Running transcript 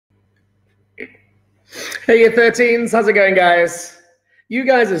Hey, you 13s, how's it going, guys? You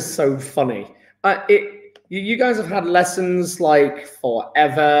guys are so funny. You guys have had lessons like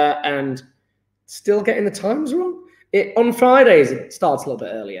forever and still getting the times wrong. On Fridays, it starts a little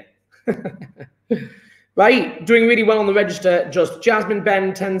bit earlier. Right, doing really well on the register. Just Jasmine,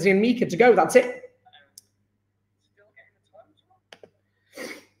 Ben, Tenzi, and Mika to go. That's it.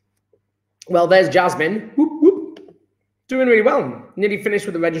 Well, there's Jasmine. Whoop, whoop. Doing really well. Nearly finished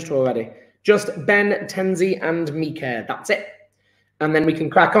with the register already. Just Ben, Tenzi, and Mika. That's it. And then we can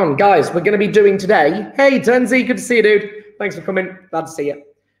crack on. Guys, we're going to be doing today. Hey, Tenzi, good to see you, dude. Thanks for coming. Glad to see you.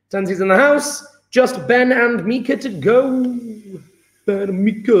 Tenzi's in the house. Just Ben and Mika to go. Ben and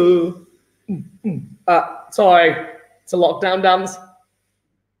Mika. Sorry. It's a lockdown dance.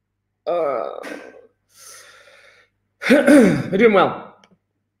 We're doing well.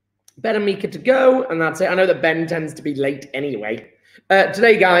 Ben and Mika to go, and that's it. I know that Ben tends to be late anyway.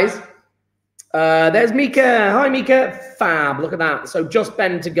 Today, guys, there's Mika. Hi, Mika. Fab. Look at that. So just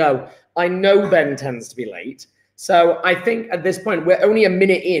Ben to go. I know Ben tends to be late. So I think at this point, we're only a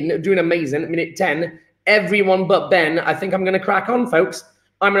minute in, doing amazing, minute 10. Everyone but Ben. I think I'm going to crack on, folks.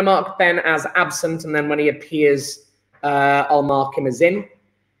 I'm going to mark Ben as absent, and then when he appears, I'll mark him as in.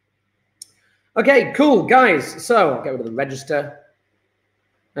 Okay, cool, guys. So I'll get rid of the register.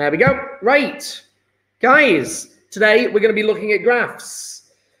 There we go. Right. Guys, today we're going to be looking at graphs.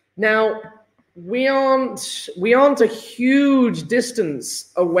 Now, we aren't a huge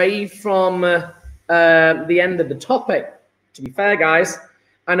distance away from the end of the topic. To be fair, guys,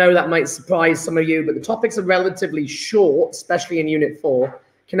 I know that might surprise some of you, but the topics are relatively short, especially in Unit 4.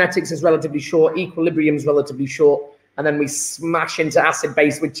 Kinetics is relatively short, equilibrium is relatively short, and then we smash into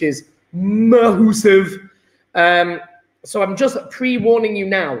acid-base, which is massive. So I'm just pre-warning you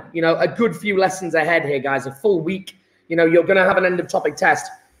now, a good few lessons ahead here, guys, a full week. You're going to have an end-of-topic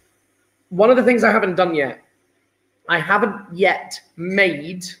test. One of the things I haven't done yet, I haven't yet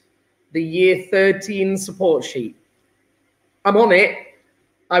made the Year 13 support sheet. I'm on it.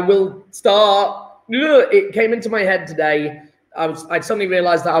 I will start. It came into my head today. I suddenly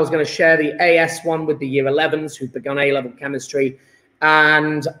realized that I was going to share the AS one with the Year 11s who've begun A-level chemistry,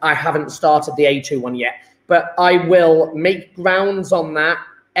 and I haven't started the A2 one yet. But I will make grounds on that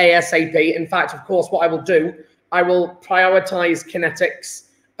ASAP. In fact, of course, what I will do, I will prioritize kinetics.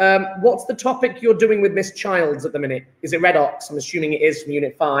 What's the topic you're doing with Miss Childs at the minute? Is it redox? I'm assuming it is from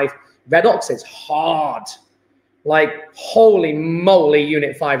Unit 5. Redox is hard. Like, holy moly,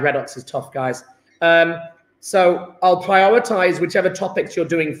 Unit 5 redox is tough, guys. So I'll prioritize whichever topics you're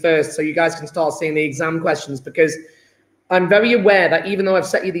doing first so you guys can start seeing the exam questions, because I'm very aware that even though I've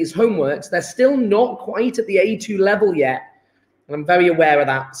set you these homeworks, they're still not quite at the A2 level yet. And I'm very aware of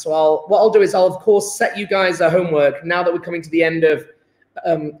that. So what I'll do is I'll, of course, set you guys a homework now that we're coming to the end of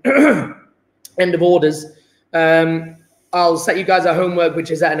end of orders. I'll set you guys a homework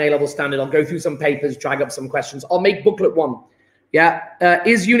which is at an A-level standard. I'll go through some papers, drag up some questions. I'll make booklet 1. Yeah.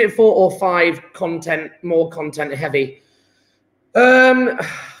 Is Unit 4 or 5 more content heavy?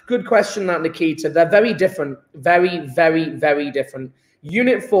 Good question, that, Nikita. They're very different. Very, very, very different.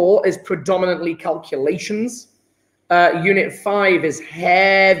 Unit 4 is predominantly calculations. Unit 5 is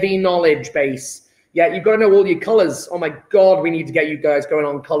heavy knowledge base. Yeah, you've got to know all your colors. Oh my God, we need to get you guys going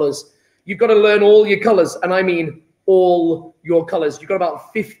on colors. You've got to learn all your colors, and I mean all your colors. You've got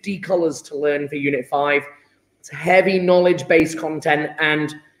about 50 colors to learn for Unit 5. It's heavy knowledge-based content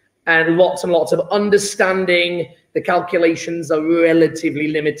and lots and lots of understanding. The calculations are relatively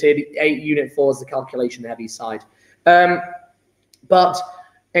limited. Unit 4 is the calculation-heavy side. But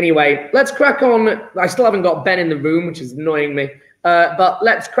anyway, let's crack on. I still haven't got Ben in the room, which is annoying me. But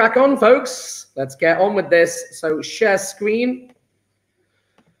let's crack on, folks. Let's get on with this. So share screen.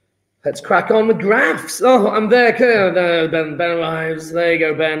 Let's crack on with graphs. Oh, I'm there. Ben arrives. There you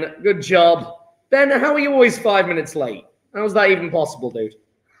go, Ben. Good job. Ben, how are you always 5 minutes late? How's that even possible, dude?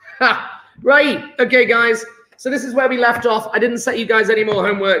 Ha! Right. Okay, guys. So this is where we left off. I didn't set you guys any more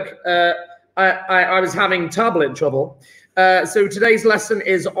homework. I was having tablet trouble. So today's lesson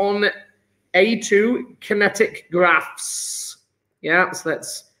is on A2 kinetic graphs. Yeah, so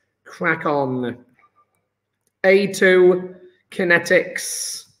let's crack on. A2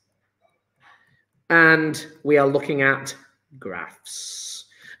 kinetics. And we are looking at graphs.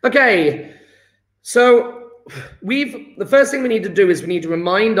 Okay, so the first thing we need to do is we need to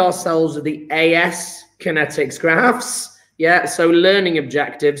remind ourselves of the AS kinetics graphs. Yeah, so learning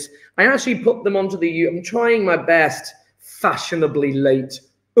objectives. I actually put them onto I'm trying my best, fashionably late.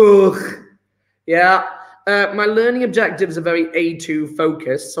 Ugh. Yeah, my learning objectives are very A2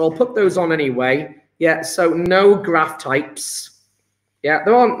 focused, so I'll put those on anyway. Yeah, so no graph types. Yeah,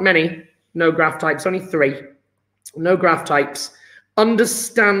 there aren't many. No graph types, only 3. No graph types.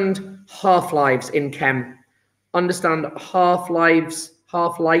 Understand half-lives in chem. Understand half-life,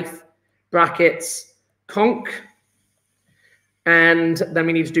 brackets, conc. And then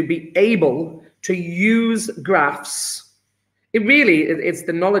we need to be able to use graphs. It's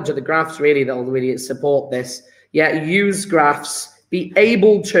the knowledge of the graphs really that will really support this. Yeah, use graphs. Be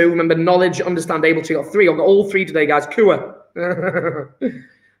able to, remember, knowledge, understand, able to. Got 3. I've got all 3 today, guys. Kua.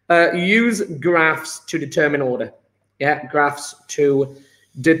 Use graphs to determine order. Yeah, graphs to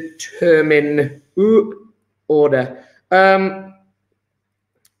determine order.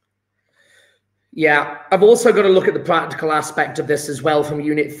 Yeah, I've also got to look at the practical aspect of this as well from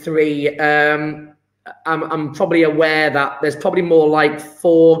Unit 3. I'm probably aware that there's probably more like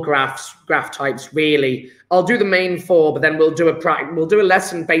 4 graph types really. I'll do the main 4, but then we'll do a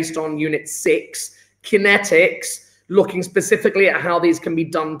lesson based on Unit 6, kinetics, looking specifically at how these can be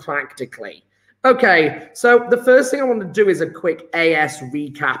done practically. Okay, so the first thing I want to do is a quick AS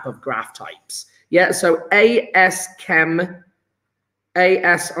recap of graph types. Yeah, so AS Chem,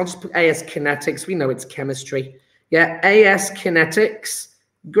 I'll just put AS Kinetics. We know it's chemistry. Yeah, AS Kinetics,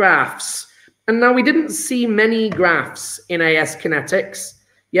 graphs. And now we didn't see many graphs in AS Kinetics.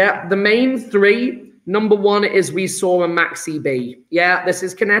 Yeah, the main 3, number 1 is we saw a maxi B. Yeah, this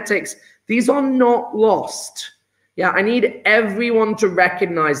is kinetics. These are not lost. Yeah, I need everyone to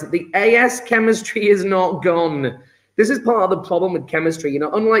recognize that the AS chemistry is not gone. This is part of the problem with chemistry. You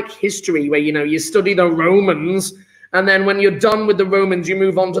know, unlike history where, you know, you study the Romans and then when you're done with the Romans, you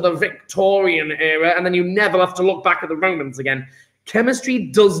move on to the Victorian era and then you never have to look back at the Romans again. Chemistry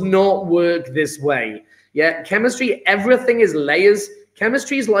does not work this way. Yeah, chemistry, everything is layers.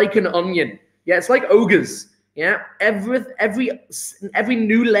 Chemistry is like an onion. Yeah, it's like ogres. Yeah, every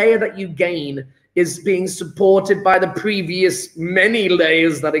new layer that you gain is being supported by the previous many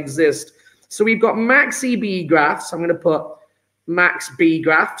layers that exist. So we've got max EB graphs. I'm going to put max B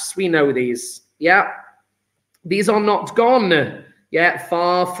graphs. We know these. Yeah, these are not gone. Yeah,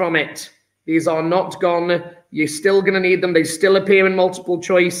 far from it. These are not gone. You're still going to need them. They still appear in multiple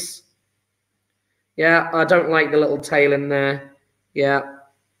choice. Yeah, I don't like the little tail in there. Yeah.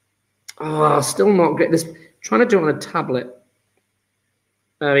 Oh, still not good. This trying to do it on a tablet.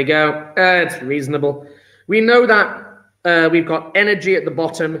 There we go. It's reasonable. We know that we've got energy at the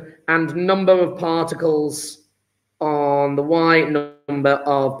bottom and number of particles on the Y, number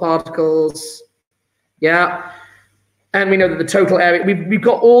of particles. Yeah. And we know that the total area, we've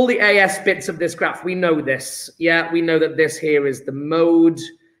got all the AS bits of this graph. We know this. Yeah, we know that this here is the mode.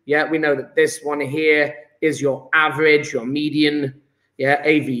 Yeah, we know that this one here is your average, your median. Yeah,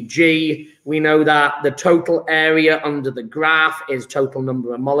 AVG. We know that the total area under the graph is total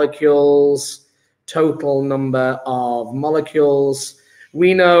number of molecules. Total number of molecules.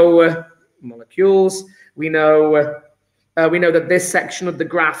 We know molecules. We know that this section of the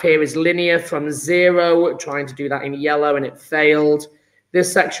graph here is linear from 0, trying to do that in yellow and it failed.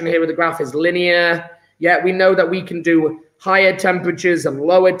 This section here of the graph is linear. Yeah, we know that we can do higher temperatures and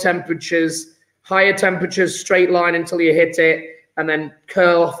lower temperatures. Higher temperatures, straight line until you hit it, and then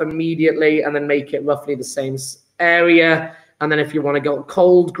curl off immediately and then make it roughly the same area. And then if you want to go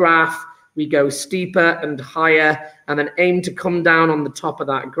cold graph, we go steeper and higher and then aim to come down on the top of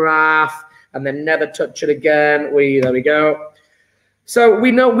that graph and then never touch it again. There we go. So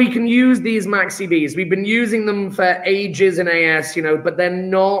we know we can use these maxi Bs. We've been using them for ages in AS, you know, but they're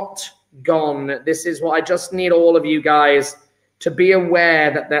not gone. This is what I just need all of you guys to be aware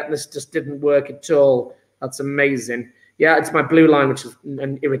that this just didn't work at all. That's amazing. Yeah, it's my blue line, which is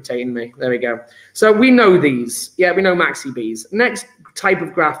irritating me. There we go. So we know these. Yeah, we know maxi Bs. Next type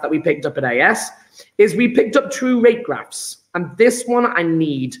of graph that we picked up at AS is we picked up true rate graphs. And this one I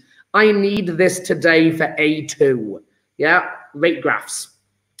need this today for A2. Yeah, rate graphs.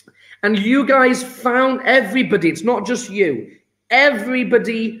 And you guys found everybody, it's not just you.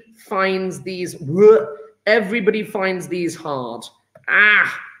 Everybody finds these hard.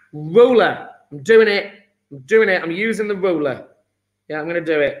 Ruler. I'm doing it. I'm using the ruler. Yeah, I'm going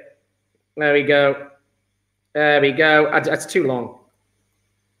to do it. There we go. There we go. That's too long.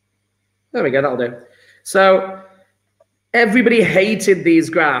 There we go. That'll do. So everybody hated these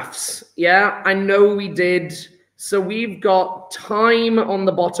graphs. Yeah, I know we did. So we've got time on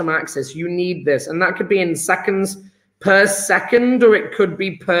the bottom axis. You need this. And that could be in seconds per second, or it could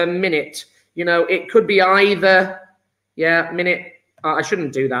be per minute. You know, it could be either, yeah, minute. I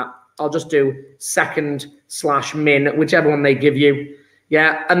shouldn't do that. I'll just do second/min, whichever one they give you.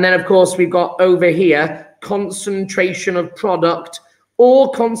 Yeah, and then, of course, we've got over here concentration of product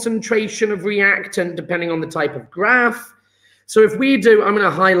or concentration of reactant, depending on the type of graph. So if we do, I'm going to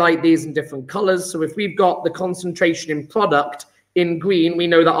highlight these in different colors. So if we've got the concentration in product in green, we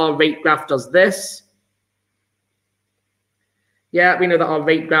know that our rate graph does this. Yeah, we know that our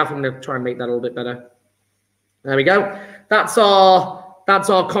rate graph, I'm going to try and make that a little bit better. There we go. That's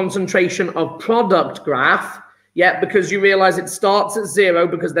our concentration of product graph. Yeah, because you realize it starts at 0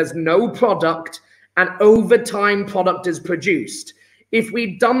 because there's no product, and over time product is produced. If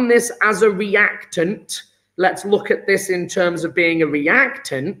we'd done this as a reactant, let's look at this in terms of being a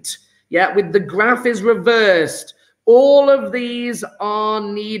reactant. Yeah, with the graph is reversed. All of these are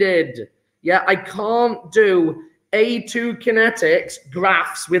needed. Yeah, I can't do A2 kinetics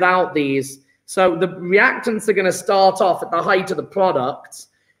graphs without these. So the reactants are going to start off at the height of the product.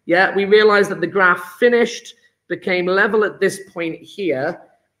 Yeah, we realize that the graph finished, became level at this point here,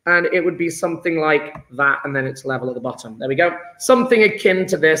 and it would be something like that, and then it's level at the bottom. There we go. Something akin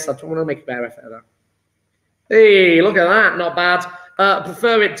to this. I want to make a better effort of that. Hey, look at that. Not bad.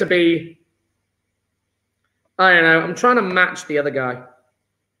 Prefer it to be, I don't know. I'm trying to match the other guy.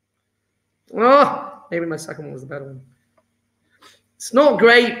 Oh, maybe my second one was the better one. It's not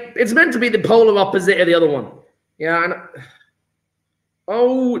great. It's meant to be the polar opposite of the other one. Yeah, I know.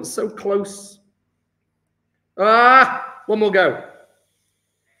 Oh, it's so close. One more go.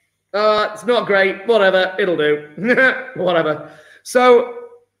 It's not great. Whatever. It'll do. Whatever. So,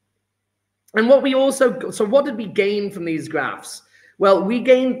 and what we also, so what did we gain from these graphs? Well, we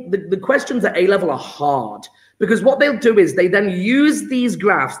gained, the questions at A-level are hard because what they'll do is they then use these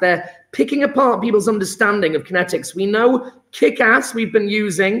graphs. They're picking apart people's understanding of kinetics. We know kick-ass we've been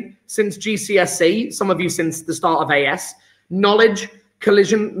using since GCSE, some of you since the start of AS, knowledge,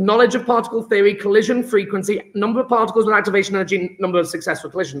 collision, knowledge of particle theory, collision frequency, number of particles with activation energy, number of successful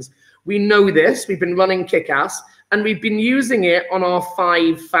collisions. We know this, we've been running kick-ass, and we've been using it on our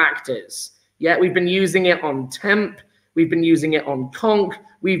 5 factors. Yeah, we've been using it on temp, we've been using it on conc,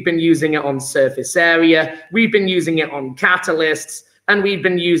 we've been using it on surface area, we've been using it on catalysts, and we've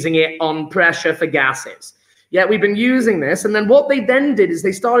been using it on pressure for gases. Yeah, we've been using this, and then what they then did is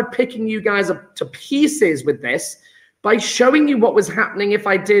they started picking you guys up to pieces with this by showing you what was happening if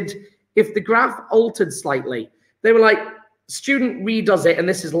the graph altered slightly. They were like, student redoes it, and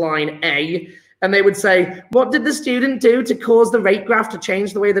this is line A, and they would say, what did the student do to cause the rate graph to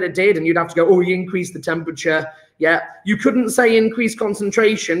change the way that it did? And you'd have to go, oh, you increased the temperature. Yeah, you couldn't say increase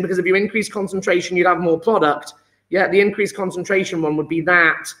concentration, because if you increase concentration, you'd have more product. Yeah, the increased concentration one would be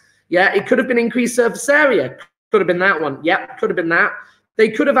that. Yeah, it could have been increased surface area. Could have been that one. Yep, could have been that. They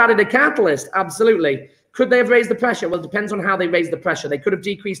could have added a catalyst. Absolutely. Could they have raised the pressure? Well, it depends on how they raised the pressure. They could have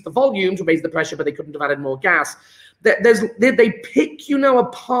decreased the volume to raise the pressure, but they couldn't have added more gas. They pick you now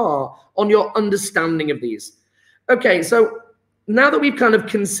apart on your understanding of these. Okay, so now that we've kind of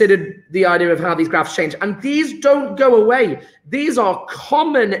considered the idea of how these graphs change, and these don't go away. These are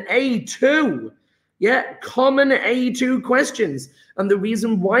common A2. Yeah, common A2 questions. And the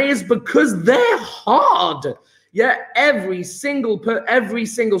reason why is because they're hard. Yeah, every single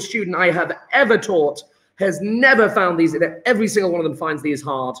student I have ever taught has never found these. Every single one of them finds these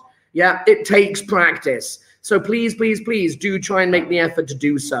hard. Yeah, it takes practice. So please, please, please do try and make the effort to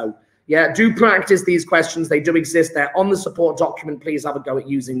do so. Yeah, do practice these questions. They do exist. They're on the support document. Please have a go at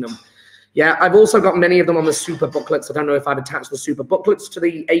using them. Yeah, I've also got many of them on the super booklets. I don't know if I've attached the super booklets to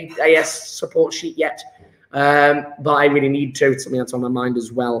the AS support sheet yet, but I really need to. It's something that's on my mind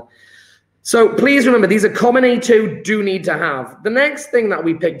as well. So please remember, these are common A2, do need to have. The next thing that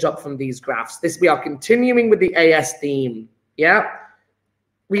we picked up from these graphs, we are continuing with the AS theme. Yeah,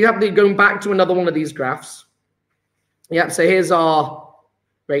 we have going back to another one of these graphs. Yeah, so here's our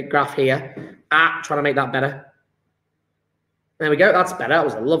rate graph here. Trying to make that better. There we go. That's better. That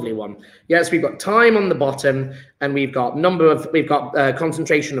was a lovely one. Yes, we've got time on the bottom, and we've got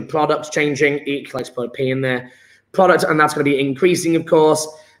concentration of products changing. Let's put a P in there. Product, and that's going to be increasing, of course.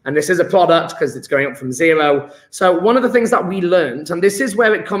 And this is a product because it's going up from 0. So one of the things that we learned, and this is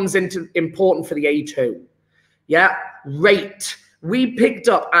where it comes into important for the A2. Yeah, rate. We picked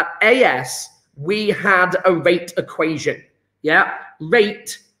up at AS, we had a rate equation. Yeah,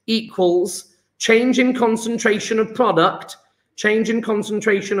 rate equals change in concentration of product,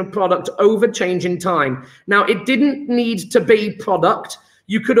 over change in time. Now, it didn't need to be product.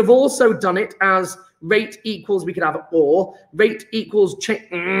 You could have also done it as rate equals, we could have or, rate equals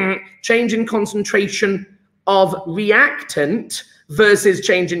change in concentration of reactant versus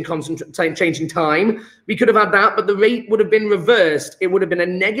change in time. We could have had that, but the rate would have been reversed. It would have been a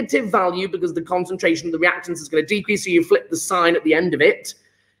negative value because the concentration of the reactants is going to decrease, so you flip the sign at the end of it.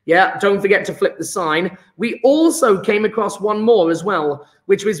 Yeah, don't forget to flip the sign. We also came across one more as well,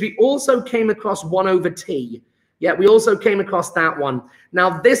 which was we also came across 1 over T. Yeah, we also came across that one.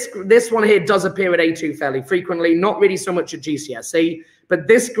 Now, this one here does appear at A2 fairly frequently, not really so much at GCSE, but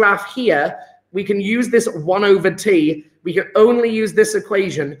this graph here, we can use this 1 over t. We can only use this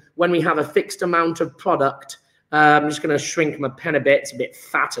equation when we have a fixed amount of product. I'm just going to shrink my pen a bit. It's a bit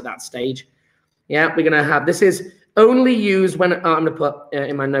fat at that stage. Yeah, we're going to have, this is only used when, I'm going to put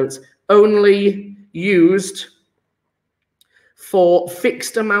in my notes, only used for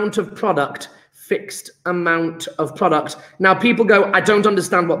fixed amount of product. Fixed amount of product. Now people go, I don't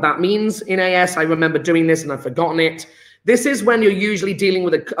understand what that means in AS. I remember doing this and I've forgotten it. This is when you're usually dealing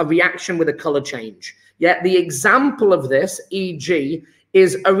with a reaction with a color change. Yeah, the example of this, e.g.,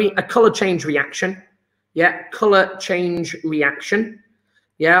 is a color change reaction. Yeah, color change reaction.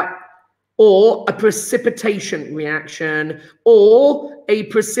 Yeah, or a precipitation reaction, or a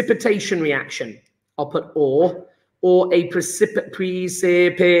precipitation reaction. I'll put or a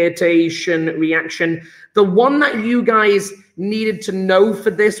precipitation reaction. The one that you guys needed to know for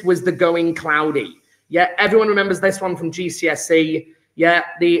this was the going cloudy. Yeah, everyone remembers this one from GCSE. Yeah,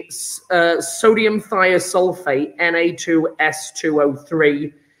 the sodium thiosulfate,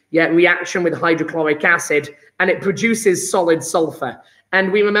 Na2S2O3, yeah, reaction with hydrochloric acid, and it produces solid sulfur.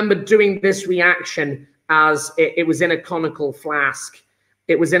 And we remember doing this reaction as it was in a conical flask.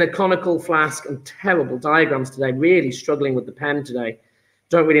 It was in a conical flask, and terrible diagrams today. Really struggling with the pen today.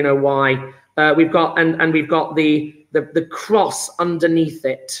 Don't really know why. We've got we've got the cross underneath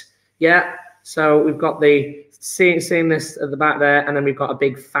it. Yeah. So we've got the seeing this at the back there, and then we've got a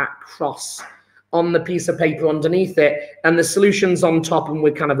big fat cross on the piece of paper underneath it, and the solution's on top, and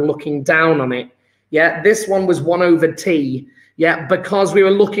we're kind of looking down on it. Yeah. This one was 1 over t. Yeah, because we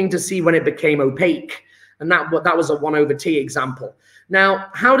were looking to see when it became opaque, and that was a 1 over t example. Now,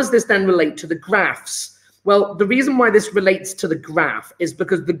 how does this then relate to the graphs? Well, the reason why this relates to the graph is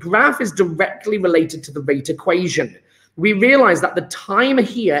because the graph is directly related to the rate equation. We realize that the time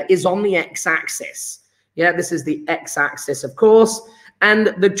here is on the x-axis. Yeah, this is the x-axis, of course,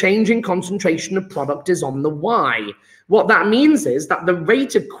 and the change in concentration of product is on the y. What that means is that the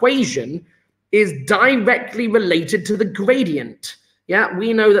rate equation is directly related to the gradient. Yeah,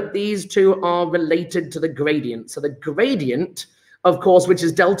 we know that these two are related to the gradient. So the gradient, of course, which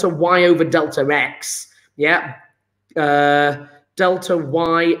is delta y over delta x, yeah, delta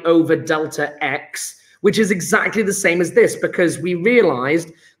y over delta x, which is exactly the same as this, because we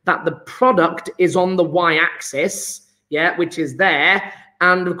realized that the product is on the y-axis, yeah, which is there,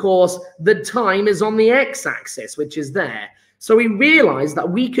 and of course, the time is on the x-axis, which is there. So we realized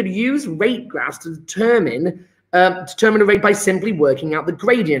that we could use rate graphs to determine a rate by simply working out the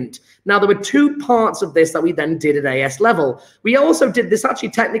gradient. Now, there were two parts of this that we then did at AS level. We also did this actually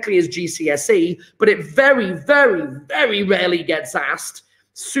technically as GCSE, but it very, very, very rarely gets asked.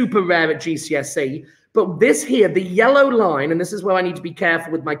 Super rare at GCSE. But this here, the yellow line, and this is where I need to be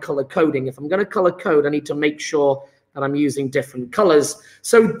careful with my color coding. If I'm going to color code, I need to make sure that I'm using different colors.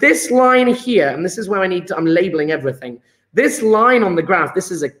 So this line here, and this is where I'm labeling everything. This line on the graph,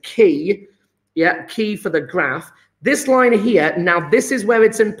 this is a key. Yeah, key for the graph. This line here, now this is where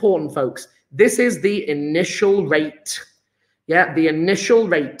it's important, folks. This is the initial rate. Yeah, the initial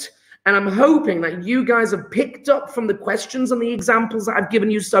rate. And I'm hoping that you guys have picked up from the questions and the examples that I've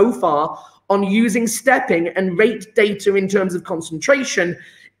given you so far on using stepping and rate data in terms of concentration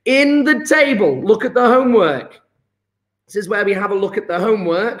in the table. Look at the homework. This is where we have a look at the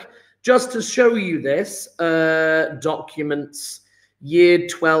homework. Just to show you this, documents, Year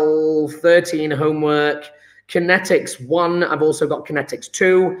 12, 13 homework, Kinetics 1. I've also got Kinetics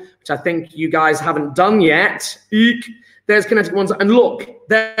 2, which I think you guys haven't done yet. Eek. There's Kinetics 1. And look,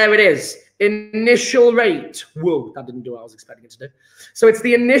 there it is. Initial rate. Whoa, that didn't do what I was expecting it to do. So it's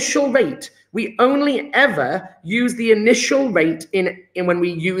the initial rate. We only ever use the initial rate in when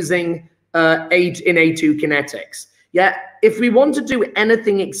we're using in A2 kinetics. Yeah, if we want to do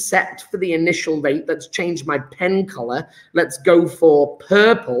anything except for the initial rate, let's change my pen color. Let's go for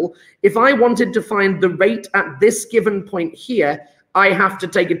purple. If I wanted to find the rate at this given point here, I have to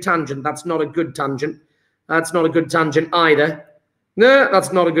take a tangent. That's not a good tangent. That's not a good tangent either. No,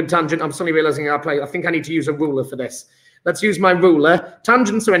 that's not a good tangent. I'm suddenly realizing I think I need to use a ruler for this. Let's use my ruler.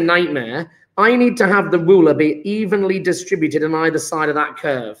 Tangents are a nightmare. I need to have the ruler be evenly distributed on either side of that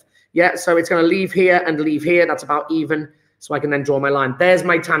curve. Yeah, so it's going to leave here and leave here. That's about even. So I can then draw my line. There's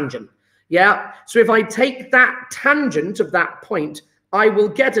my tangent. Yeah, so if I take that tangent of that point, I will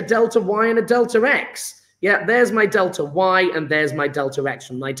get a delta y and a delta x. Yeah, there's my delta y and there's my delta x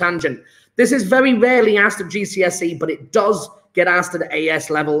from my tangent. This is very rarely asked at GCSE, but it does get asked at AS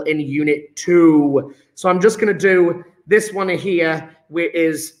level in Unit 2. So I'm just going to do this one here, which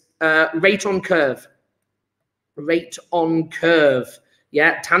is rate on curve. Rate on curve.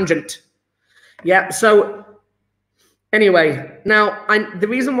 Yeah, tangent. Yeah, so anyway, now the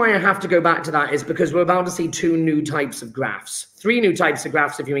reason why I have to go back to that is because we're about to see two new types of graphs. Three new types of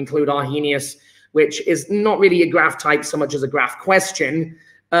graphs if you include Arrhenius, which is not really a graph type so much as a graph question,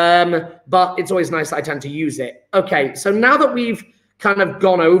 but it's always nice that I tend to use it. Okay, so now that we've kind of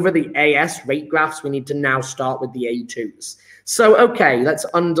gone over the AS rate graphs, we need to now start with the A2s. So, okay, let's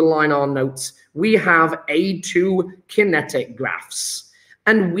underline our notes. We have A2 kinetic graphs,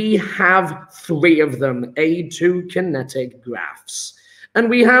 and we have three of them, A2 kinetic graphs. And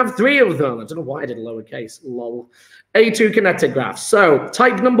we have three of them. I don't know why I did lowercase, lol. A2 kinetic graphs. So,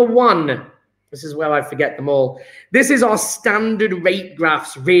 type number one. This is where I forget them all. This is our standard rate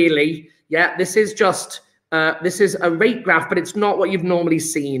graphs, really. Yeah, this is just, this is a rate graph, but it's not what you've normally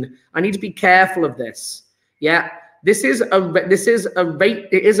seen. I need to be careful of this. Yeah, it is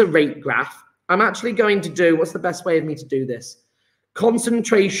a rate graph. I'm actually going to do, what's the best way of me to do this?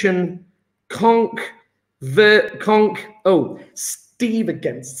 Concentration, Steve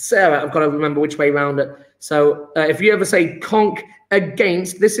against Sarah. I've got to remember which way around it. So if you ever say conc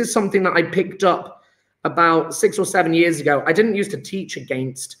against, this is something that I picked up about 6 or 7 years ago. I didn't used to teach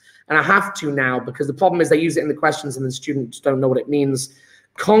against, and I have to now because the problem is they use it in the questions and the students don't know what it means.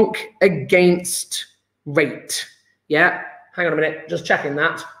 Conc against rate. Yeah, hang on a minute, just checking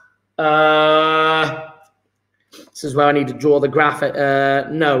that. This is where I need to draw the graph.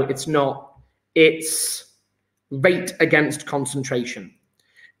 No, it's not. It's rate against concentration.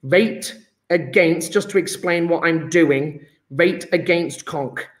 Rate against, just to explain what I'm doing, rate against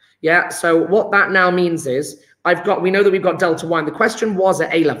conc. Yeah, so what that now means is we know that we've got delta y. And the question was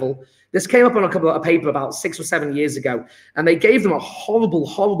at A level. This came up on a paper about 6 or 7 years ago, and they gave them a horrible,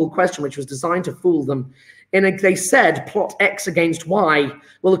 horrible question which was designed to fool them. They said plot x against y.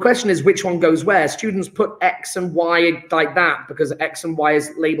 Well, the question is which one goes where. Students put x and y like that because x and y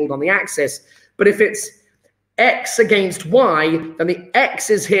is labeled on the axis. But if it's x against y, then the x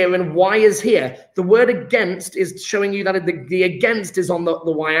is here and y is here. The word against is showing you that the against is on the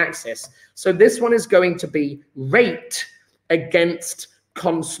y-axis. So this one is going to be rate against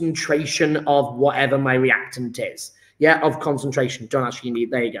concentration of whatever my reactant is. Yeah, of concentration. Don't actually need,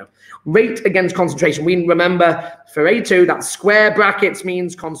 there you go. Rate against concentration. We remember for A2, that square brackets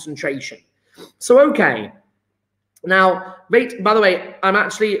means concentration. So, okay. Now, rate, by the way, I'm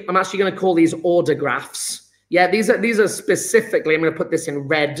actually going to call these order graphs. Yeah, these are specifically, I'm going to put this in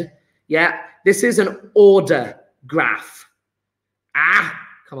red. Yeah, this is an order graph.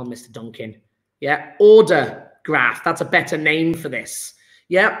 Come on, Mr. Duncan. Yeah, order graph. That's a better name for this.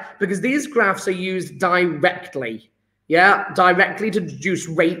 Yeah, because these graphs are used directly. Yeah, directly to deduce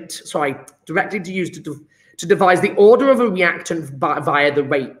rate, directly to devise the order of a reactant via the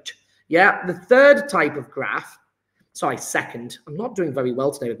rate. Yeah, the third type of graph, second. I'm not doing very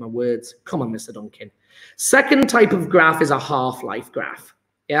well today with my words. Come on, Mr. Duncan. Second type of graph is a half-life graph.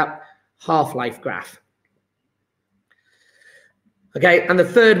 Yeah, half-life graph. Okay, and the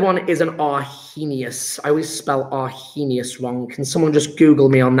third one is an Arrhenius. I always spell Arrhenius wrong. Can someone just Google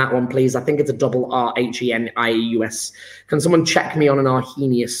me on that one, please? I think it's a double R-H-E-N-I-U-S. Can someone check me on an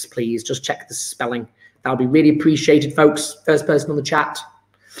Arrhenius, please? Just check the spelling. That would be really appreciated, folks. First person on the chat.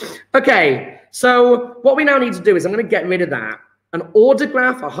 Okay, so what we now need to do is I'm going to get rid of that. An order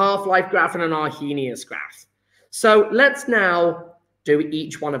graph, a half-life graph, and an Arrhenius graph. So let's now do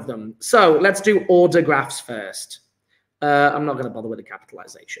each one of them. So let's do order graphs first. I'm not going to bother with the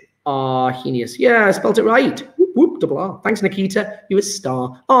capitalization. Arrhenius. Yeah, I spelled it right. Whoop, whoop, double R. Thanks, Nikita. You a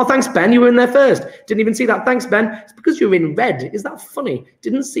star. Oh, thanks, Ben. You were in there first. Didn't even see that. Thanks, Ben. It's because you're in red. Is that funny?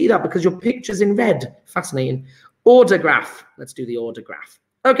 Didn't see that because your picture's in red. Fascinating. Order graph. Let's do the order graph.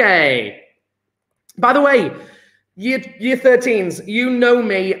 Okay. By the way, year 13s, you know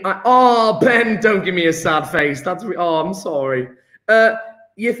me. Ben, don't give me a sad face. I'm sorry.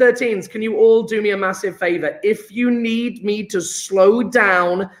 Year 13s, can you all do me a massive favor? If you need me to slow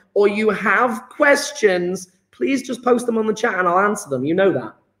down or you have questions, please just post them on the chat and I'll answer them. You know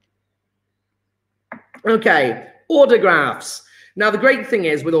that. Okay, order graphs. Now, the great thing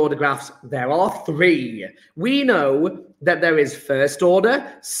is with order graphs, there are three. We know that there is first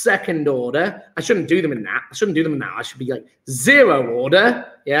order, second order. I shouldn't do them in that. I should be like zero order.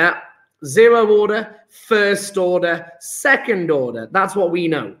 Yeah. Zero order, first order, second order. That's what we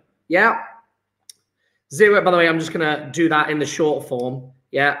know. Yeah. Zero, by the way, I'm just going to do that in the short form.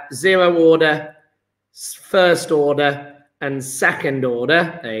 Yeah. Zero order, first order, and second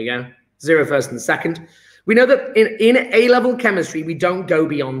order. There you go. Zero, first, and second. We know that in A-level chemistry, we don't go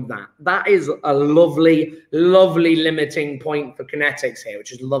beyond that. That is a lovely, lovely limiting point for kinetics here,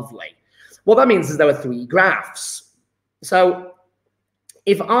 which is lovely. What that means is there are 3 graphs. So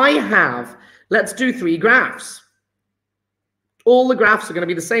if I have, let's do 3 graphs. All the graphs are going to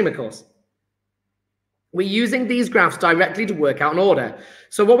be the same, of course. We're using these graphs directly to work out an order.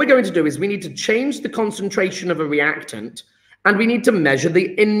 So what we're going to do is we need to change the concentration of a reactant, and we need to measure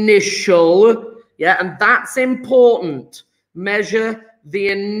the initial, and that's important. Measure the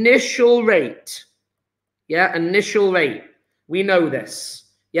initial rate. Initial rate. We know this.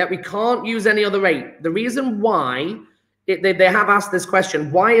 We can't use any other rate. The reason why they have asked this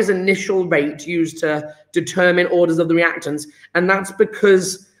question, why is initial rate used to determine orders of the reactants? And that's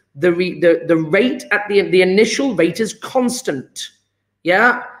because the rate at the initial rate is constant.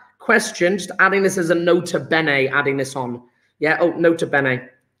 Question, just adding this as a nota bene, adding this on. Nota bene.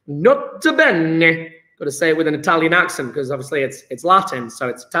 Nota bene. Got to say it with an Italian accent because obviously it's Latin, so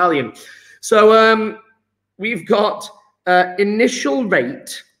it's Italian. So we've got initial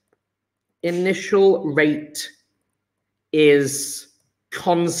rate. Initial rate is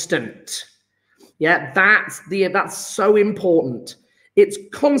constant. That's so important. It's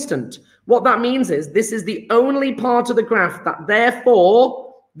constant. What that means is this is the only part of the graph that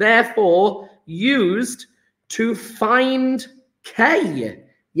therefore used to find K.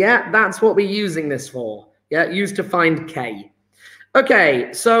 That's what we're using this for. Used to find K.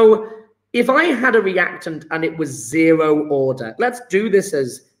 Okay, so if I had a reactant and it was 0 order, let's do this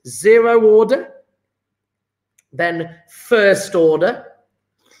as 0 order, then first order,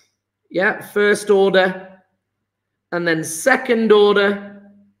 first order, and then second order.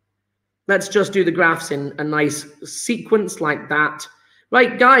 Let's just do the graphs in a nice sequence like that.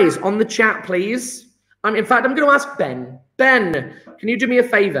 Right, guys, on the chat, please. In fact, I'm going to ask Ben. Ben, can you do me a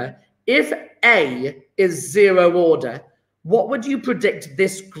favor? If A is 0 order, what would you predict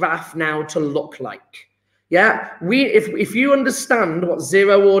this graph now to look like? If you understand what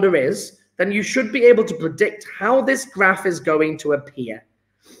 0 order is, then you should be able to predict how this graph is going to appear.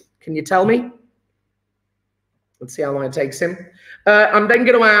 Can you tell me? Let's see how long it takes him. I'm then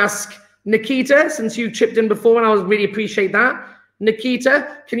going to ask Nikita, since you chipped in before, and I really appreciate that.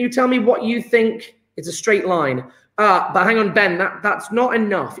 Nikita, can you tell me what you think? It's a straight line. But hang on, Ben, that's not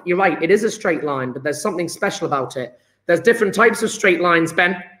enough. You're right, it is a straight line, but there's something special about it. There's different types of straight lines,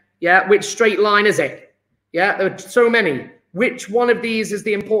 Ben. Which straight line is it? There are so many. Which one of these is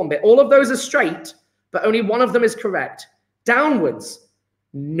the important bit? All of those are straight, but only one of them is correct. Downwards?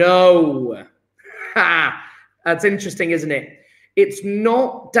 No. Ha! That's interesting, isn't it? It's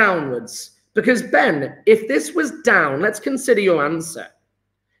not downwards. Because, Ben, if this was down, let's consider your answer.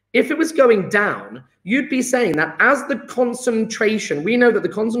 If it was going down, you'd be saying that as the concentration, we know that the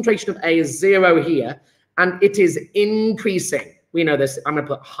concentration of A is 0 here, and it is increasing. We know this. I'm going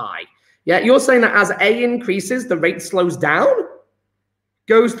to put high. You're saying that as A increases, the rate slows down?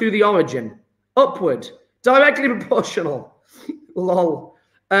 Goes through the origin. Upward. Directly proportional. Lol.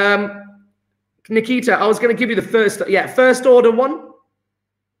 Nikita, I was going to give you the first order one.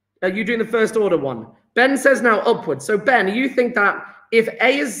 Are you doing the first order one? Ben says now upward. So Ben, you think that if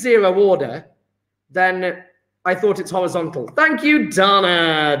A is 0 order, then I thought it's horizontal. Thank you,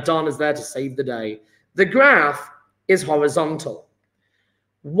 Donna. Donna's there to save the day. The graph is horizontal.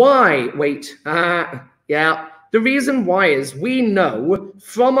 Why? Wait. The reason why is we know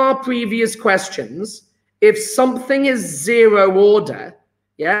from our previous questions, if something is 0 order,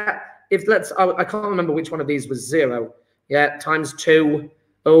 I can't remember which one of these was 0. Times 2.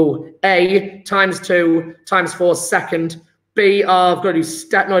 A times 2 times 4 second. B, I've got to do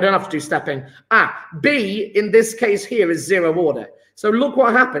step. No, I don't have to do stepping. B in this case here is 0 order. So look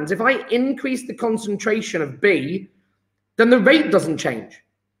what happens. If I increase the concentration of B, then the rate doesn't change.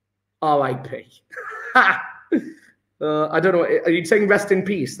 R.I.P. I don't know. Are you saying rest in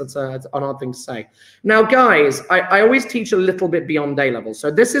peace? That's an odd thing to say. Now, guys, I always teach a little bit beyond A level. So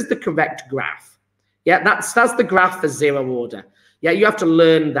this is the correct graph. That's the graph for 0 order. You have to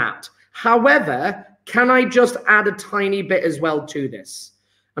learn that. However, can I just add a tiny bit as well to this?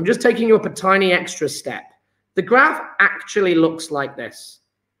 I'm just taking you up a tiny extra step. The graph actually looks like this.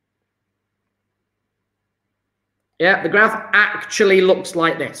 The graph actually looks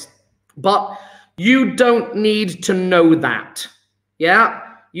like this. But you don't need to know that.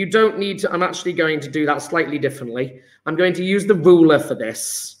 You don't need to. I'm actually going to do that slightly differently. I'm going to use the ruler for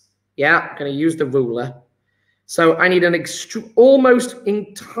this. I'm going to use the ruler. So I need an almost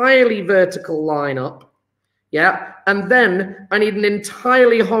entirely vertical line up. And then I need an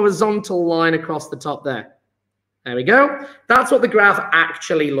entirely horizontal line across the top there. There we go. That's what the graph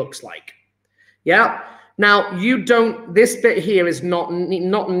actually looks like. Now, this bit here is not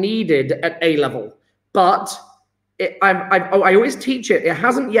needed at A level, but I always teach it. It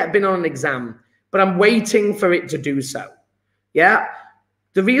hasn't yet been on an exam, but I'm waiting for it to do so. Yeah.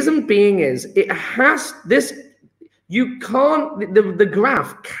 The reason being is it has this, you can't, the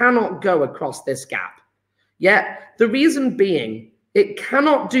graph cannot go across this gap. Yeah. The reason being it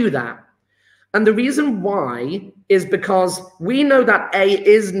cannot do that. And the reason why is because we know that A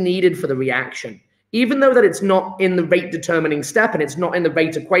is needed for the reaction, even though that it's not in the rate determining step and it's not in the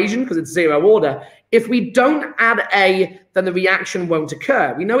rate equation because it's zero order. If we don't add A, then the reaction won't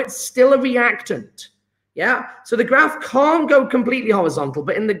occur. We know it's still a reactant. Yeah. So the graph can't go completely horizontal,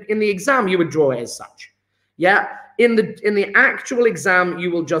 but in the exam, you would draw it as such. Yeah. In the actual exam,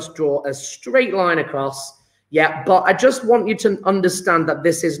 you will just draw a straight line across. Yeah, but I just want you to understand that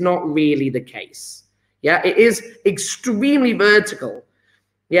this is not really the case. Yeah, it is extremely vertical.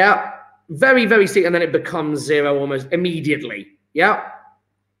 Yeah, very, very steep, and then it becomes zero almost immediately. Yeah.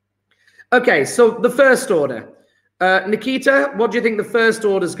 Okay, so the first order. Nikita, what do you think the first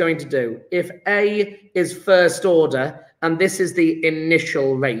order is going to do? If A is first order, and this is the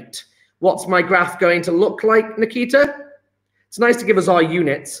initial rate, what's my graph going to look like, Nikita? It's nice to give us our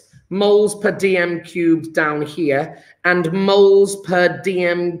units. Moles per dm cubed down here, and moles per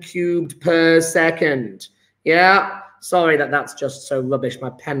dm cubed per second. Yeah, sorry that's just so rubbish.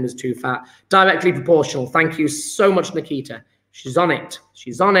 My pen was too fat. Directly proportional. Thank you so much, Nikita. She's on it.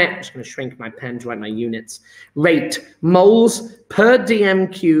 She's on it. I'm just going to shrink my pen to write my units. Rate, moles per dm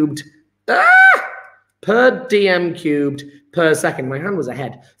cubed. Per dm cubed per second. My hand was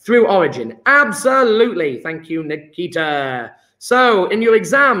ahead. Through origin. Absolutely. Thank you, Nikita. So in your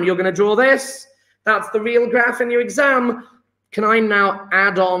exam, you're going to draw this. That's the real graph in your exam. Can I now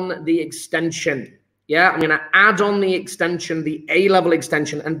add on the extension? Yeah, I'm going to add on the extension, the A-level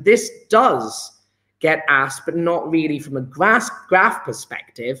extension. And this does get asked, but not really from a graph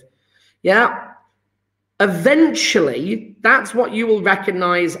perspective. Yeah. Eventually, that's what you will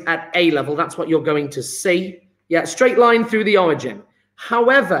recognize at A-level. That's what you're going to see. Yeah, straight line through the origin.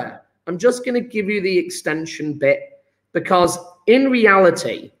 However, I'm just going to give you the extension bit, because in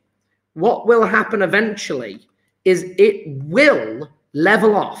reality, what will happen eventually is it will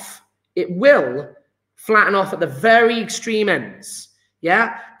level off. It will flatten off at the very extreme ends.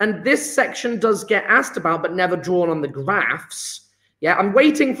 Yeah. And this section does get asked about, but never drawn on the graphs. Yeah. I'm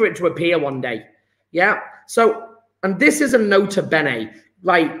waiting for it to appear one day. Yeah. So, and this is a nota bene.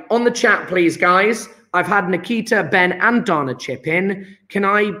 Right. On the chat, please, guys. I've had Nikita, Ben, and Donna chip in. Can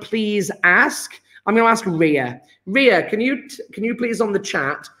I please ask? I'm going to ask Ria. Ria, can you please on the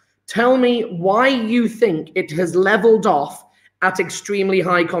chat tell me why you think it has leveled off at extremely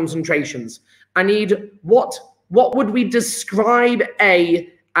high concentrations? I need what would we describe A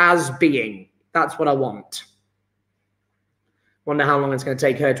as being? That's what I want. Wonder how long it's going to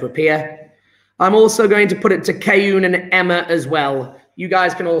take her to appear. I'm also going to put it to Kayun and Emma as well. You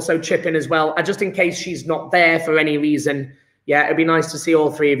guys can also chip in as well, just in case she's not there for any reason. Yeah, it'd be nice to see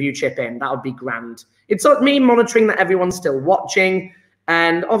all three of you chip in. That would be grand. It's not me monitoring that everyone's still watching,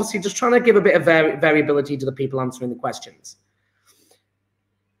 and obviously just trying to give a bit of variability to the people answering the questions.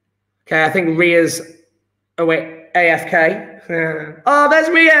 Okay, I think Ria's, oh wait, AFK. Oh, there's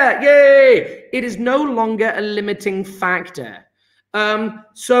Ria, yay! It is no longer a limiting factor.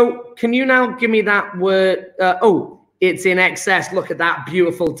 So can you now give me that word? Oh, it's in excess. Look at that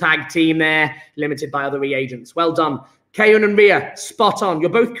beautiful tag team there, limited by other reagents. Well done. Kayun and Ria, spot on. You're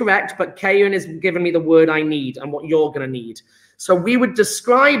both correct, but Kayun is giving me the word I need and what you're going to need. So we would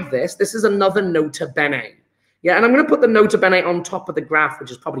describe this. This is another nota bene. Yeah, and I'm going to put the nota bene on top of the graph,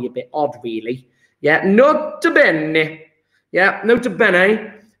 which is probably a bit odd, really. Yeah, nota bene. Yeah, nota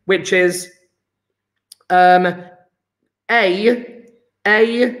bene, which is A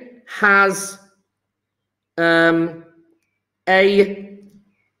has A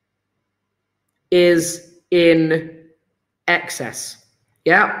is in excess.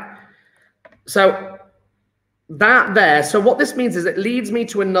 Yeah. So that there. So what this means is it leads me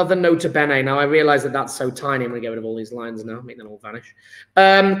to another nota bene. Now I realize that that's so tiny. I'm going to get rid of all these lines now, make them all vanish.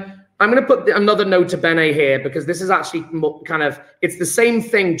 I'm going to put another nota bene here because this is actually kind of, it's the same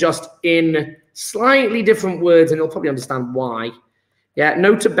thing, just in slightly different words, and you'll probably understand why. Yeah,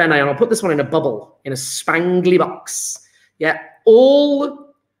 nota bene, and I'll put this one in a bubble, in a spangly box. Yeah,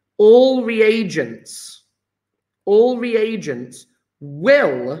 all reagents will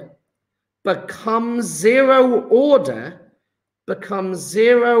become zero order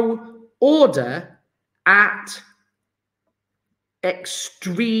at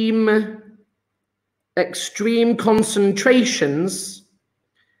extreme concentrations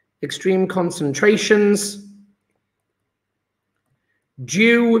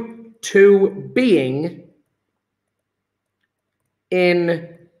due to being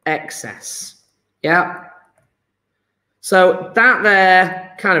in excess. Yeah. So that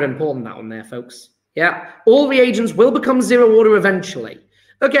there, kind of important, that one there, folks. Yeah. All reagents will become zero order eventually.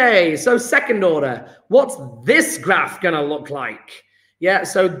 Okay, so second order. What's this graph going to look like? Yeah,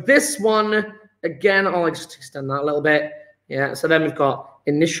 so this one, again, I'll just extend that a little bit. Yeah, so then we've got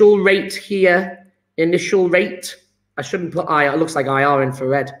initial rate here, initial rate. I shouldn't put IR, it looks like IR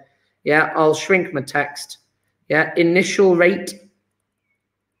infrared. Yeah, I'll shrink my text. Yeah, initial rate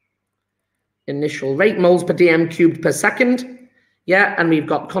moles per dm cubed per second. Yeah, and we've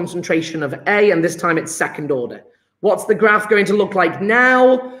got concentration of A, and this time it's second order. What's the graph going to look like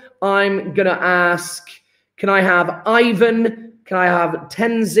now? I'm going to ask, can I have Ivan? Can I have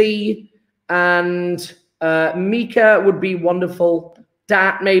Tenzi? And Mika would be wonderful.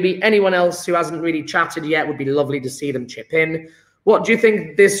 Dat, maybe anyone else who hasn't really chatted yet, would be lovely to see them chip in. What do you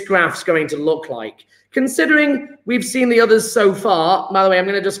think this graph's going to look like? Considering we've seen the others so far, by the way, I'm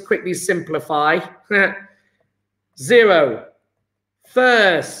going to just quickly simplify. 0.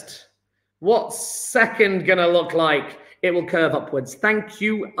 First. What's second going to look like? It will curve upwards. Thank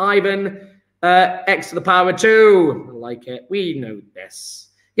you, Ivan. X to the power 2. I like it. We know this.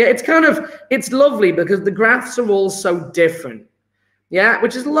 Yeah, it's lovely because the graphs are all so different. Yeah,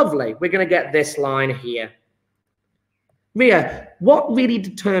 which is lovely. We're going to get this line here. Ria, what really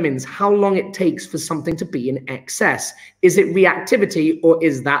determines how long it takes for something to be in excess? Is it reactivity or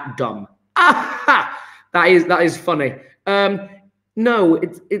is that dumb? Aha! That is funny. No,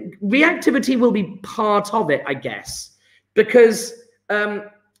 reactivity will be part of it, I guess, because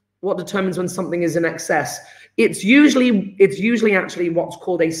what determines when something is in excess? It's usually actually what's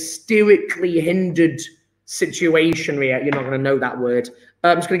called a sterically hindered situation. Ria, you're not going to know that word.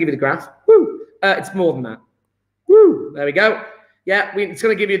 I'm just going to give you the graph. Woo! It's more than that. Woo! There we go. Yeah, it's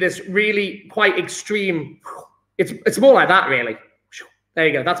going to give you this really quite extreme. It's more like that, really. There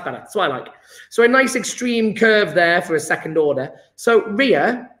you go. That's better. That's what I like. So a nice extreme curve there for a second order. So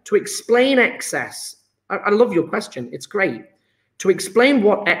Ria, to explain excess, I love your question. It's great. To explain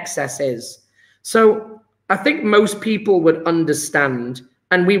what excess is. So I think most people would understand,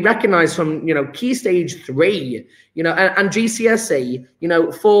 and we recognize from, key stage 3, and GCSE,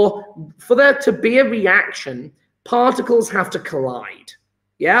 for there to be a reaction, particles have to collide.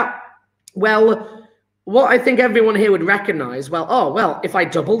 Yeah. Well, what I think everyone here would recognize, if I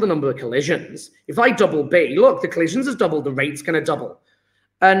double the number of collisions, if I double B, look, the collisions has doubled, the rate's going to double.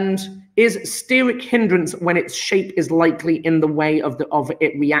 And is steric hindrance when its shape is likely in the way of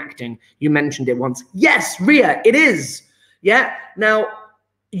it reacting? You mentioned it once. Yes, Ria, it is. Yeah. Now,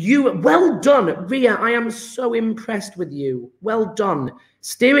 well done, Ria. I am so impressed with you. Well done.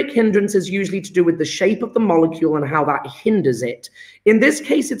 Steric hindrance is usually to do with the shape of the molecule and how that hinders it. In this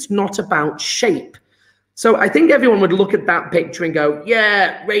case, it's not about shape. So I think everyone would look at that picture and go,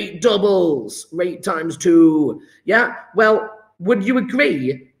 yeah, rate doubles, rate times 2. Yeah, well, would you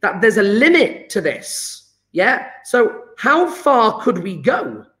agree that there's a limit to this? Yeah, so how far could we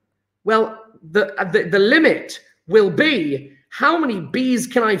go? Well, the limit will be how many bees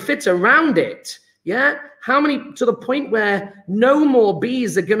can I fit around it? Yeah, how many, to the point where no more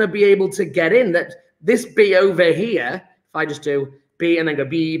bees are going to be able to get in, that this bee over here, if I just do B and then go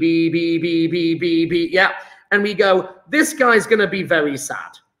B, B, B, B, B, B, B, yeah. And we go, this guy's going to be very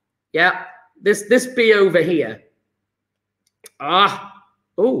sad. Yeah, this bee over here. There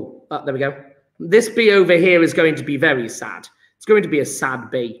we go. This bee over here is going to be very sad. It's going to be a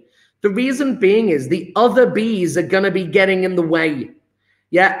sad bee. The reason being is the other bees are going to be getting in the way.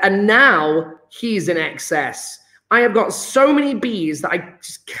 Yeah, and now he's in excess. I have got so many bees that I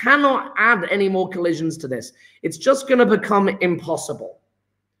just cannot add any more collisions to this. It's just going to become impossible.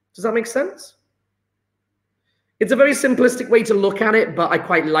 Does that make sense? It's a very simplistic way to look at it, but I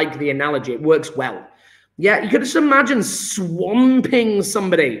quite like the analogy. It works well. Yeah, you could just imagine swamping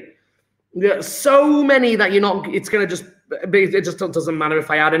somebody. Yeah, so many that you're not, it's going to just, it just doesn't matter if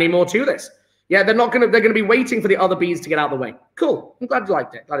I add any more to this. Yeah, they're going to be waiting for the other bees to get out of the way. Cool. I'm glad you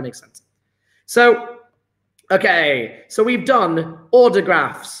liked it. Glad it makes sense. So, okay. So we've done order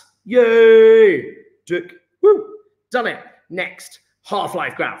graphs. Yay. Woo. Done it. Next,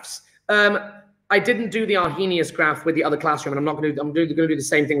 half-life graphs. I didn't do the Arrhenius graph with the other classroom, and I'm going to do the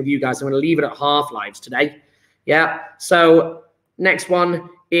same thing with you guys. I'm going to leave it at half-lives today. Yeah. So next one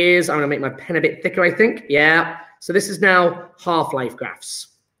is, I'm going to make my pen a bit thicker, I think. Yeah. So this is now half-life graphs.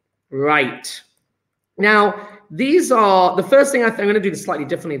 Right. Now, these are, the first thing I'm going to do this slightly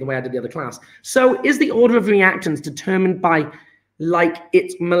differently the way I did the other class. So is the order of reactants determined by like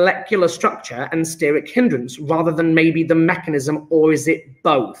its molecular structure and steric hindrance rather than maybe the mechanism, or is it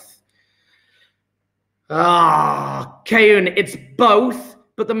both? Ah, Kayun, it's both,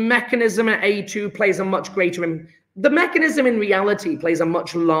 but the mechanism at A2 plays a much greater the mechanism in reality plays a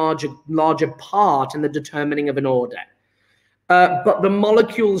much larger part in the determining of an order. But the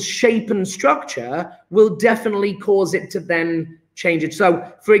molecule's shape and structure will definitely cause it to then change it.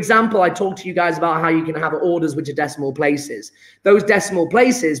 So, for example, I talked to you guys about how you can have orders which are decimal places. Those decimal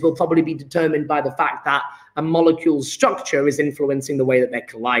places will probably be determined by the fact that a molecule's structure is influencing the way that they're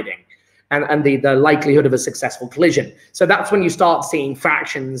colliding and the likelihood of a successful collision. So that's when you start seeing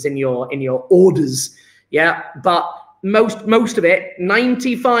fractions in your orders. Yeah, but most of it,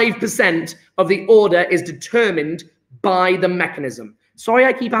 95% of the order is determined by the mechanism. Sorry,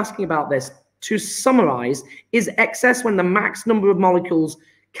 I keep asking about this. To summarize, is excess when the max number of molecules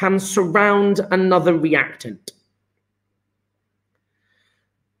can surround another reactant?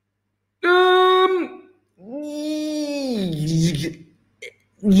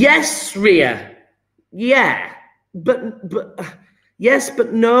 Yes, Ria. Yeah, but yes,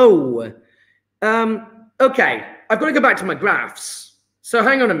 but no. Okay, I've got to go back to my graphs. So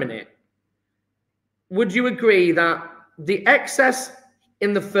hang on a minute. Would you agree that the excess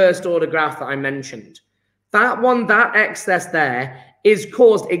in the first order graph that I mentioned, that excess there is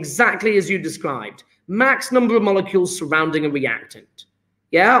caused exactly as you described, max number of molecules surrounding a reactant?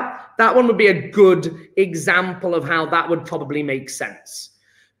 Yeah, that one would be a good example of how that would probably make sense.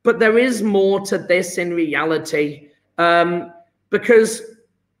 But there is more to this in reality, because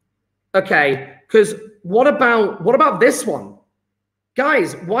what about this one?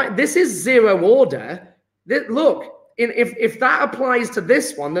 Guys, why this is zero order. Look, if that applies to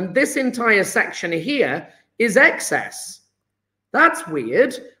this one, then this entire section here is excess. That's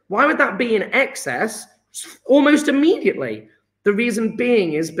weird. Why would that be in excess almost immediately? The reason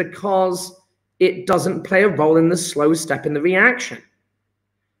being is because it doesn't play a role in the slow step in the reaction.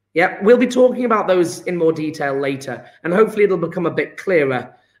 Yeah, we'll be talking about those in more detail later, and hopefully it'll become a bit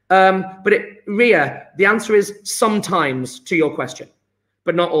clearer. But Ria, the answer is sometimes to your question,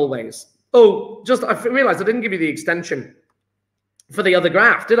 but not always. Oh, I realized I didn't give you the extension for the other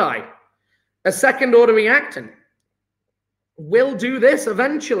graph, did I? A second order reactant will do this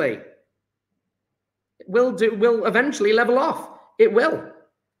eventually. Will eventually level off. It will.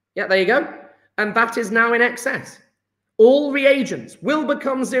 Yeah, there you go. And that is now in excess. All reagents will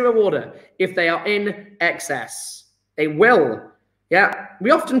become zero order if they are in excess. They will. Yeah,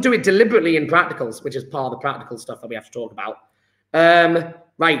 we often do it deliberately in practicals, which is part of the practical stuff that we have to talk about.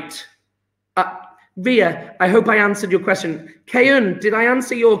 Right. Ria, I hope I answered your question. Kayun, did I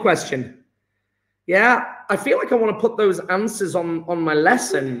answer your question? Yeah, I feel like I want to put those answers on my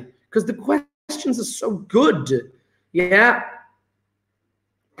lesson because the questions are so good. Yeah.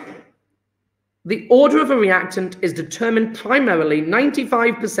 The order of a reactant is determined primarily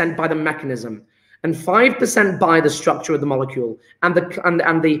 95% by the mechanism and 5% by the structure of the molecule and the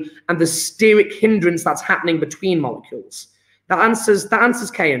steric hindrance that's happening between molecules. That answers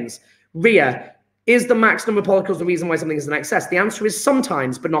Kayun's. Ria, is the max number of molecules the reason why something is in excess? The answer is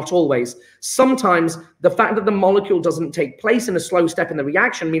sometimes, but not always. Sometimes the fact that the molecule doesn't take place in a slow step in the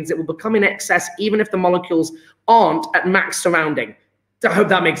reaction means it will become in excess even if the molecules aren't at max surrounding. I hope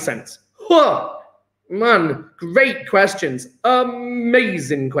that makes sense. Whoa, man, great questions.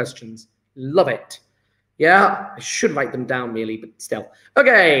 Amazing questions. Love it. Yeah, I should write them down really, but still.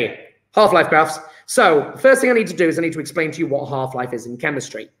 Okay, half-life graphs. So first thing I need to do is I need to explain to you what half-life is in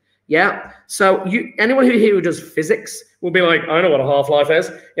chemistry. Yeah, so anyone here who does physics will be like, I know what a half-life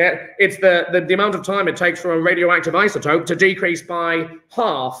is. Yeah, it's the amount of time it takes for a radioactive isotope to decrease by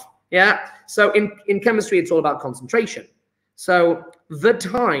half. Yeah, so in chemistry, it's all about concentration. So the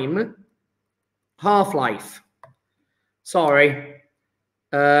time, half-life, sorry,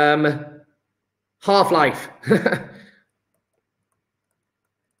 half-life,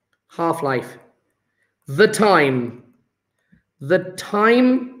 half-life, the time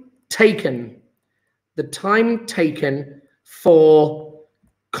taken for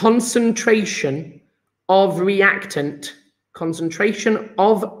concentration of a reactant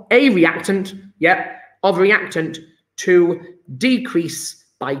to decrease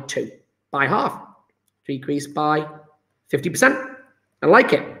by half, decrease by 50%. I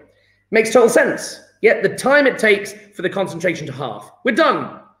like it. Makes total sense. Yeah, the time it takes for the concentration to half. We're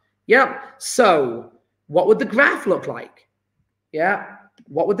done. Yeah. So what would the graph look like? Yeah.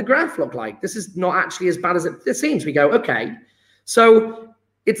 What would the graph look like? This is not actually as bad as it seems. We go, okay. So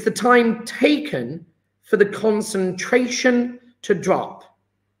it's the time taken for the concentration to drop.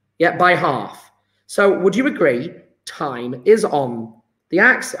 Yeah, by half. So would you agree time is on the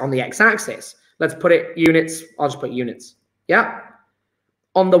x-axis? Let's put it units. I'll just put units. Yeah.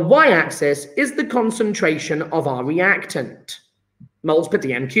 On the y-axis is the concentration of our reactant, moles per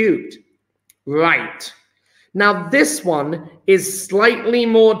dm cubed. Right. Now this one is slightly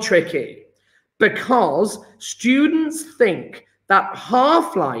more tricky because students think that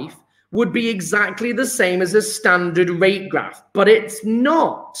half-life would be exactly the same as a standard rate graph, but it's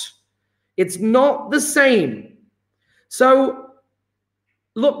not. It's not the same. So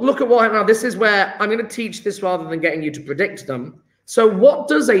look at what, now this is where I'm going to teach this rather than getting you to predict them. So what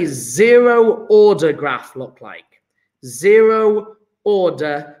does a zero order graph look like? Zero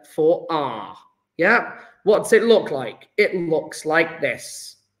order for R. Yeah? What's it look like? It looks like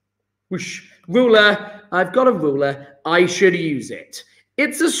this. Whoosh. Ruler. I've got a ruler. I should use it.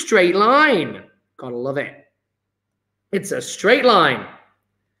 It's a straight line. Gotta love it. It's a straight line.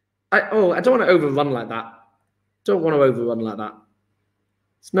 I don't want to overrun like that. Don't want to overrun like that.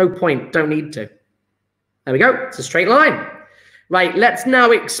 There's no point. Don't need to. There we go. It's a straight line. Right. Let's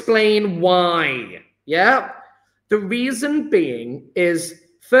now explain why. Yeah. The reason being is,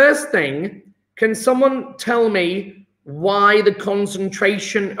 first thing, can someone tell me why the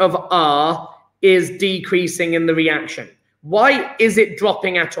concentration of R is decreasing in the reaction? Why is it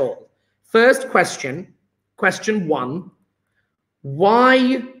dropping at all? First question, question one,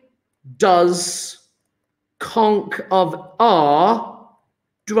 why does conc of R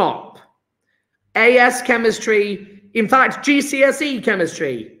drop? AS chemistry, in fact, GCSE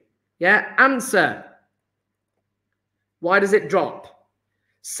chemistry. Yeah, answer. Why does it drop?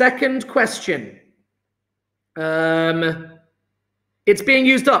 Second question. It's being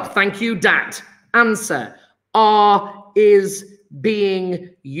used up. Thank you, Dat. Answer. R is being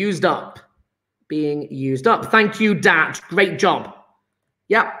used up. Being used up. Thank you, Dat. Great job.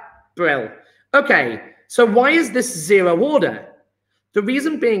 Yep, brill. Okay, so why is this zero order? The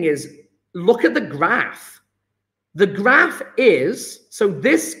reason being is, look at the graph. The graph is, so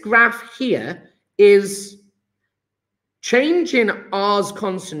this graph here is change in R's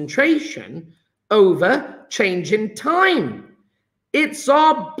concentration over change in time. It's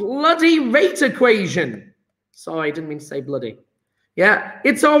our bloody rate equation. Sorry, I didn't mean to say bloody. Yeah,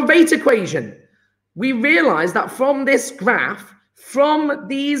 it's our rate equation. We realize that from this graph, from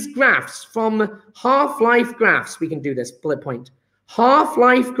these graphs, from half-life graphs, we can do this, bullet point.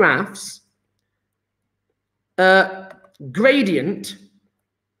 Half-life graphs, gradient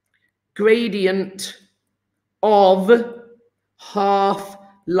of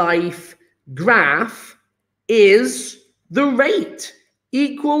half-life graph is the rate,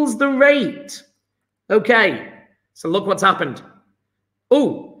 equals the rate. Okay, so look what's happened.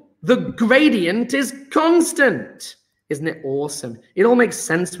 Oh, the gradient is constant. Isn't it awesome? It all makes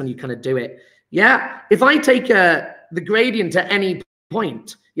sense when you kind of do it. Yeah, if I take the gradient at any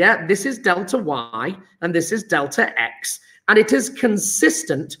point, yeah, this is delta y and this is delta x, and it is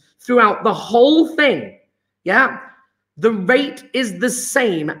consistent throughout the whole thing. Yeah, the rate is the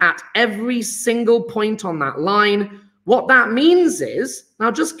same at every single point on that line. What that means is,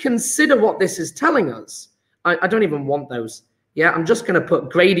 now just consider what this is telling us. I don't even want those. Yeah, I'm just going to put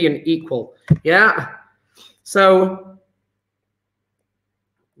gradient equal. Yeah, so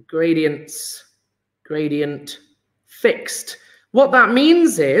gradient fixed. What that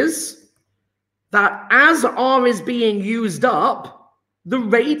means is that as R is being used up, the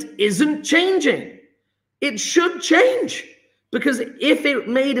rate isn't changing. It should change, because if it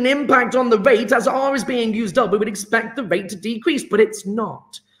made an impact on the rate as R is being used up, we would expect the rate to decrease, but it's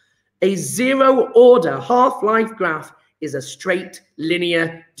not. A zero order half-life graph is a straight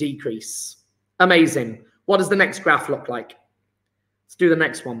linear decrease. Amazing. What does the next graph look like? Let's do the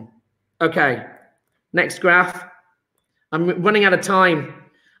next one. Okay, next graph. I'm running out of time.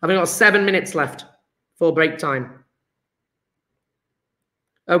 I've only got 7 minutes left for break time.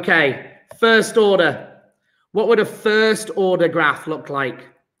 Okay, first order. What would a first order graph look like?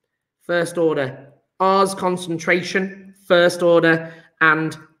 First order. R's concentration, first order,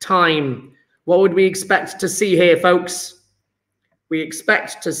 and time. What would we expect to see here, folks? We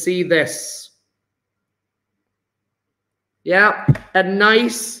expect to see this. Yeah, a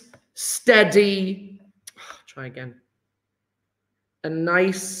nice, steady, try again. A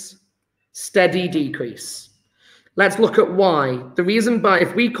nice, steady decrease. Let's look at why. The reason why,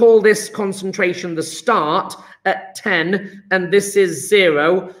 if we call this concentration the start at 10 and this is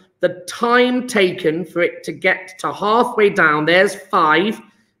 0, the time taken for it to get to halfway down, there's 5,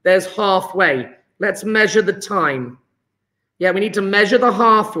 there's halfway. Let's measure the time. Yeah, we need to measure the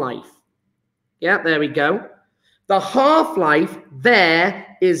half-life. Yeah, there we go. The half-life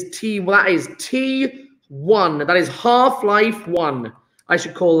there is T, well, that is T1. That is half-life 1. I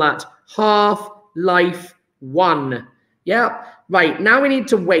should call that half-life 1. Yeah, right. Now we need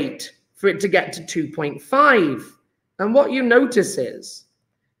to wait for it to get to 2.5. And what you notice is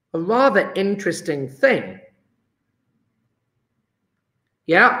a rather interesting thing.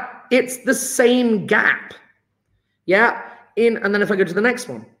 Yeah, it's the same gap. Yeah, and then if I go to the next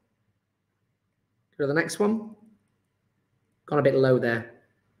one, go to the next one, gone a bit low there.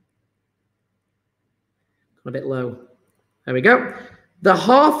 Gone a bit low. There we go. The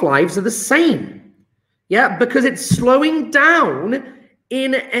half-lives are the same. Yeah, because it's slowing down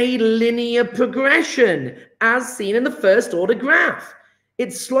in a linear progression, as seen in the first order graph.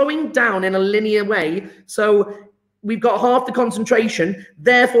 It's slowing down in a linear way. So we've got half the concentration.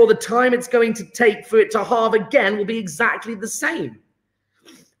 Therefore, the time it's going to take for it to halve again will be exactly the same,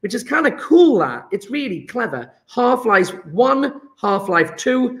 which is kind of cool. That it's really clever. Half-life 1, Half-life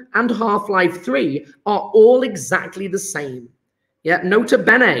 2, and Half-life 3 are all exactly the same. Yeah, nota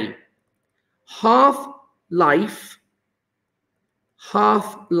bene. Half-life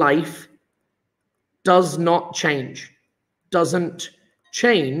does not change. Doesn't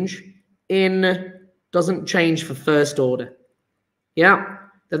change for first order. Yeah,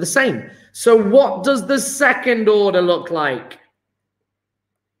 they're the same. So what does the second order look like?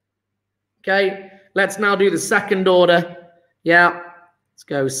 Okay, let's now do the second order. Yeah, let's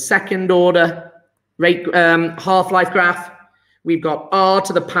go second order rate half-life graph. We've got r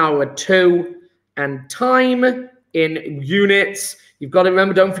to the power 2 and time in units. You've got to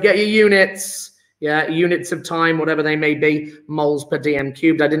remember, don't forget your units. Yeah, units of time, whatever they may be, moles per dm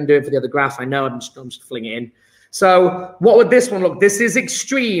cubed. I didn't do it for the other graph. I know, I'm just flinging it in. So what would this one look? This is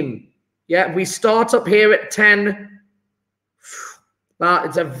extreme. Yeah, we start up here at 10.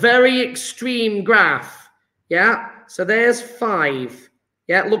 It's a very extreme graph. Yeah, so there's 5.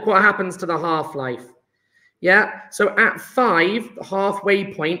 Yeah, look what happens to the half-life. Yeah, so at 5, the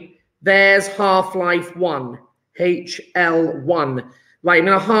halfway point, there's half-life 1, HL1. Right, I'm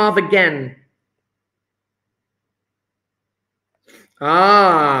going to halve again.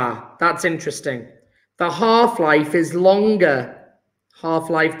 Ah, that's interesting. The half-life is longer.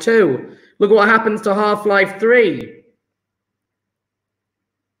 Half-life 2. Look what happens to half-life 3.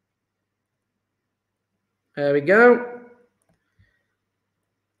 There we go.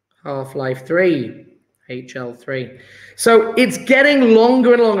 Half-life 3. HL3. So it's getting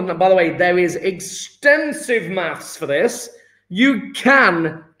longer and longer. By the way, there is extensive maths for this. You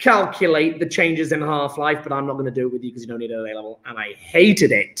can calculate the changes in half-life, but I'm not going to do it with you because you don't need an A level, and I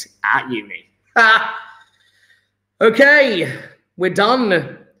hated it at uni. Okay, we're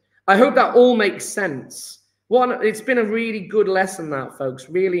done. I hope that all makes sense. It's been a really good lesson, that, folks.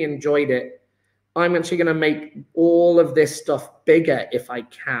 Really enjoyed it. I'm actually going to make all of this stuff bigger if I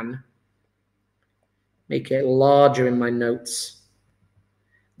can. Make it larger in my notes.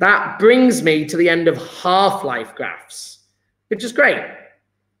 That brings me to the end of half-life graphs, which is great.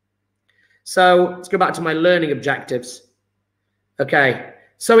 So let's go back to my learning objectives. Okay,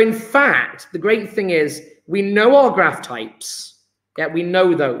 so in fact, the great thing is we know our graph types. Yeah, we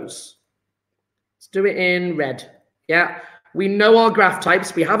know those. Let's do it in red. Yeah, we know our graph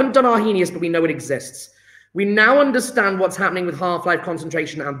types. We haven't done Arrhenius, but we know it exists. We now understand what's happening with half-life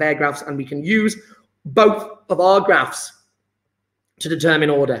concentration and their graphs, and we can use both of our graphs to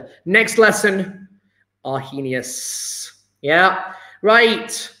determine order. Next lesson, Arrhenius. Yeah,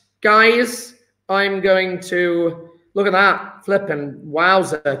 right, guys, I'm going to look at that, flipping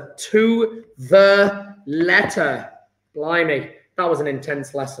wowzer, to the letter. Blimey, that was an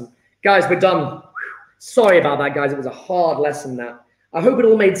intense lesson. Guys, we're done. Sorry about that, guys. It was a hard lesson, that. I hope it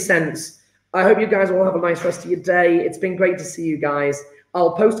all made sense. I hope you guys all have a nice rest of your day. It's been great to see you guys.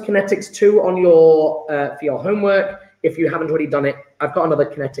 I'll post kinetics 2 on your for your homework if you haven't already done it. I've got another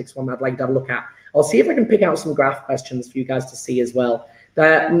kinetics one I'd like to have a look at. I'll see if I can pick out some graph questions for you guys to see as well.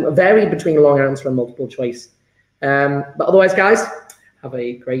 They're varied between long answer and multiple choice. But otherwise, guys, have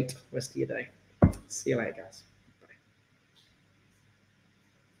a great rest of your day. See you later, guys.